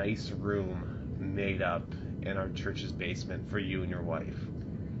a nice room made up in our church's basement for you and your wife.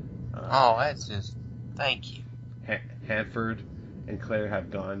 That's just... Thank you. Hanford and Claire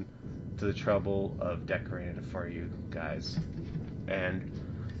have gone to the trouble of decorating it for you guys. And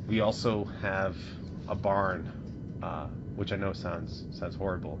we also have a barn, which I know sounds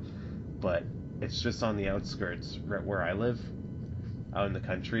horrible, but it's just on the outskirts, right where I live, out in the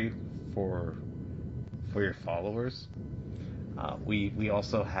country, for for your followers. We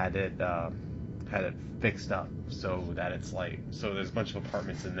also had it fixed up so that it's like, so there's a bunch of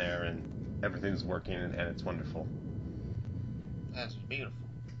apartments in there and everything's working and it's wonderful. That's beautiful.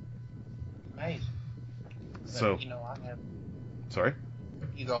 Amazing. So, but, I have. Sorry?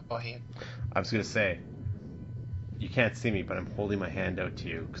 You go ahead. I was gonna say, you can't see me, but I'm holding my hand out to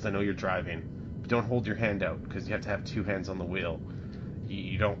you because I know you're driving. But don't hold your hand out because you have to have two hands on the wheel.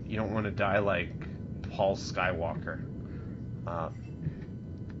 You don't want to die like Paul Skywalker.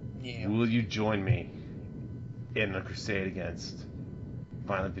 Yeah. Will you join me in a crusade against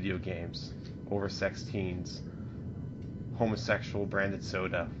violent video games, oversex teens, homosexual branded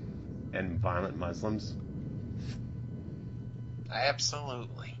soda, and violent Muslims?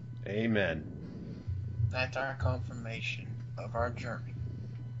 Absolutely. Amen. That's our confirmation of our journey.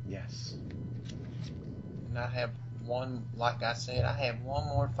 Yes. And I have one, like I said, I have one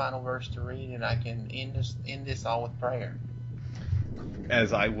more final verse to read, and I can end this all with prayer.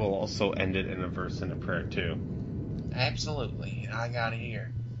 As I will also end it in a verse and a prayer too. Absolutely. I got it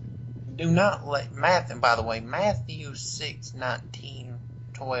here. Do not let Matthew, by the way, Matthew 6:19,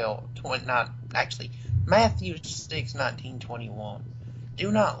 12, not actually Matthew 6:19-21.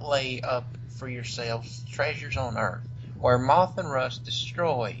 Do not lay up for yourselves treasures on earth, where moth and rust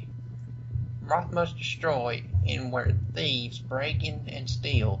destroy. Moth must destroy, and where thieves break in and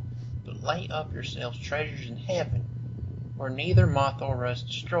steal. But lay up yourselves treasures in heaven, where neither moth or rust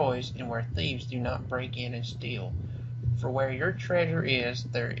destroys, and where thieves do not break in and steal. For where your treasure is,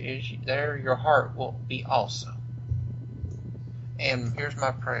 there your heart will be also. And here's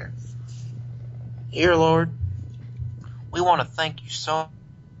my prayer. Dear Lord, we want to thank you so much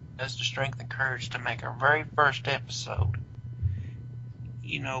for the strength and courage to make our very first episode.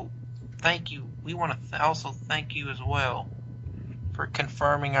 Thank you. We want to also thank you as well for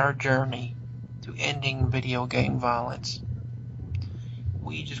confirming our journey to ending video game violence.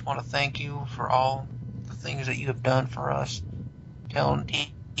 We just want to thank you for all the things that you have done for us,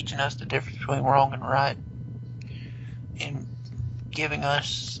 teaching us the difference between wrong and right, and giving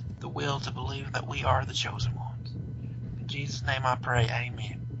us the will to believe that we are the chosen ones. In Jesus' name I pray,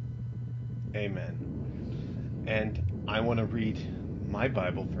 amen. Amen. And I want to read my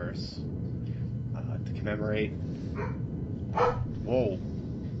Bible verse to commemorate. Whoa,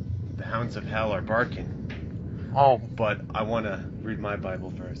 the hounds of hell are barking. Oh. But I want to read my Bible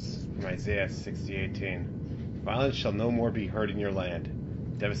verse from Isaiah 60:18. Violence shall no more be heard in your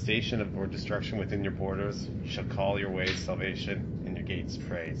land. Devastation or destruction within your borders shall call your ways salvation and your gates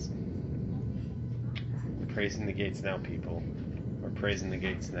praise. We're praising the gates now, people. We're praising the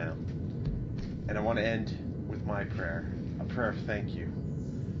gates now. And I want to end with my prayer, a prayer of thank you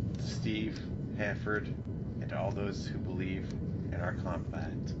to Steve, Hanford, and to all those who believe in our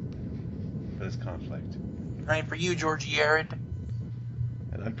combat for this conflict. Praying for you, George Yared.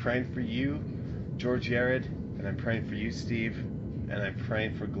 And I'm praying for you, George Yared, and I'm praying for you, Steve, and I'm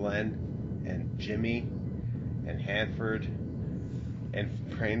praying for Glenn and Jimmy and Hanford, and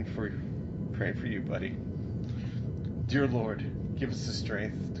praying for you, buddy. Dear Lord, give us the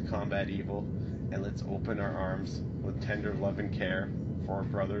strength to combat evil, and let's open our arms with tender love and care for our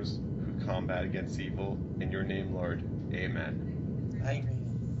brothers who combat against evil. In your name, Lord. Amen. Amen.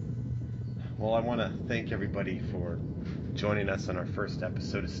 Well, I want to thank everybody for joining us on our first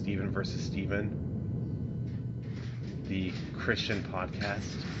episode of Stephen vs. Stephen, the Christian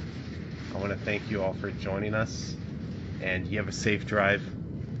podcast. I want to thank you all for joining us, and you have a safe drive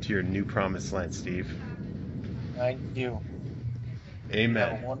to your new promised land, Steve. Thank you.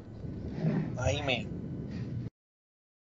 Amen. Amen.